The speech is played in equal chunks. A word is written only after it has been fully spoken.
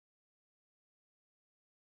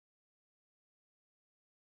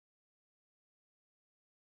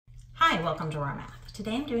Hi, welcome to Raw Math.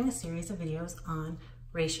 Today I'm doing a series of videos on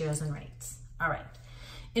ratios and rates. All right.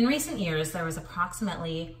 In recent years, there was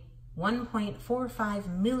approximately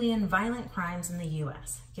 1.45 million violent crimes in the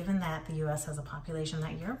U.S. Given that the U.S. has a population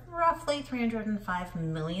that year of roughly 305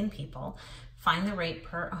 million people, find the rate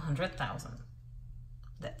per 100,000.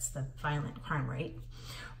 That's the violent crime rate.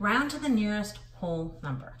 Round to the nearest whole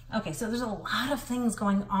number. Okay, so there's a lot of things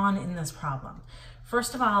going on in this problem.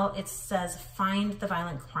 First of all, it says find the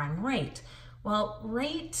violent crime rate. Well,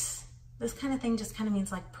 rate, this kind of thing just kind of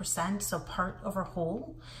means like percent, so part over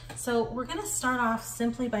whole. So we're gonna start off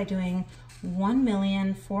simply by doing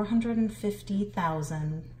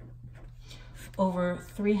 1,450,000 over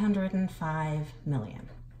 305 million.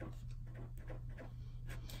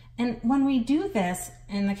 And when we do this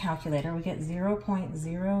in the calculator, we get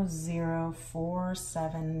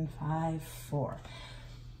 0.004754.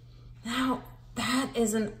 Now, that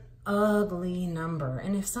is an ugly number.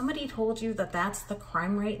 And if somebody told you that that's the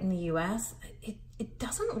crime rate in the US, it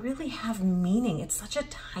doesn't really have meaning. It's such a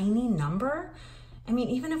tiny number. I mean,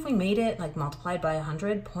 even if we made it like multiplied by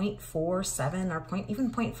 100, 0.47 or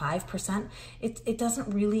even 0.5%, it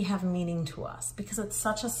doesn't really have meaning to us because it's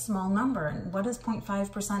such a small number. And what does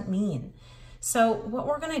 0.5% mean? So what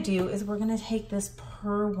we're gonna do is we're gonna take this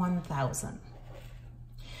per 1,000.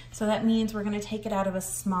 So that means we're gonna take it out of a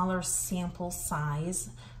smaller sample size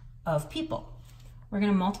of people. We're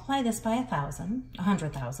gonna multiply this by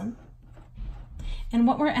 100,000. And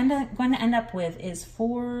what we're going to end up with is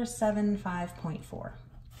 475.4.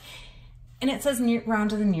 And it says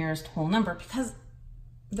round to the nearest whole number because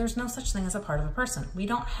there's no such thing as a part of a person. We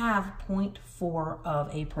don't have 0.4 of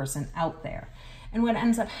a person out there. And what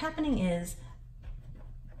ends up happening is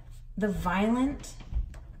the violent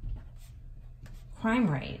crime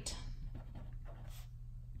rate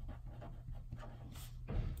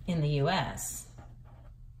in the USA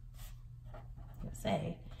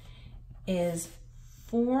is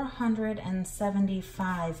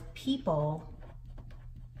 475 people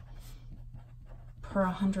per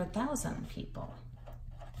 100,000 people.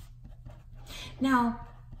 Now,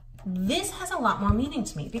 this has a lot more meaning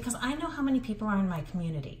to me because I know how many people are in my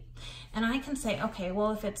community. And I can say, okay,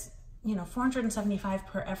 well, if it's, 475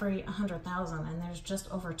 per every 100,000 and there's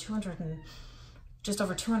just over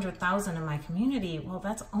 200,000 in my community, well,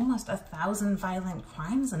 that's almost 1,000 violent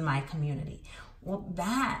crimes in my community. Well,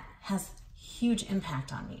 that has huge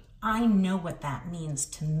impact on me. I know what that means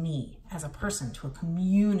to me as a person, to a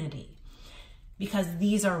community, because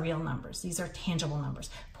these are real numbers. These are tangible numbers.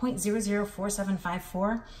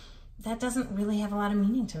 0.004754, that doesn't really have a lot of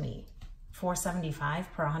meaning to me.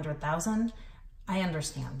 475 per 100,000, I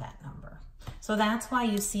understand that number. So that's why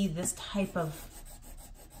you see this type of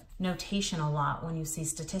notation a lot when you see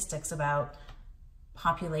statistics about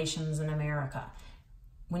populations in America.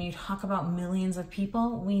 When you talk about millions of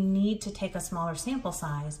people, we need to take a smaller sample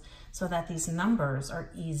size so that these numbers are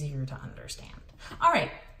easier to understand. All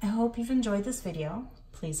right, I hope you've enjoyed this video.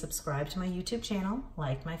 Please subscribe to my YouTube channel,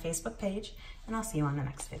 like my Facebook page, and I'll see you on the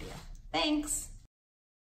next video. Thanks.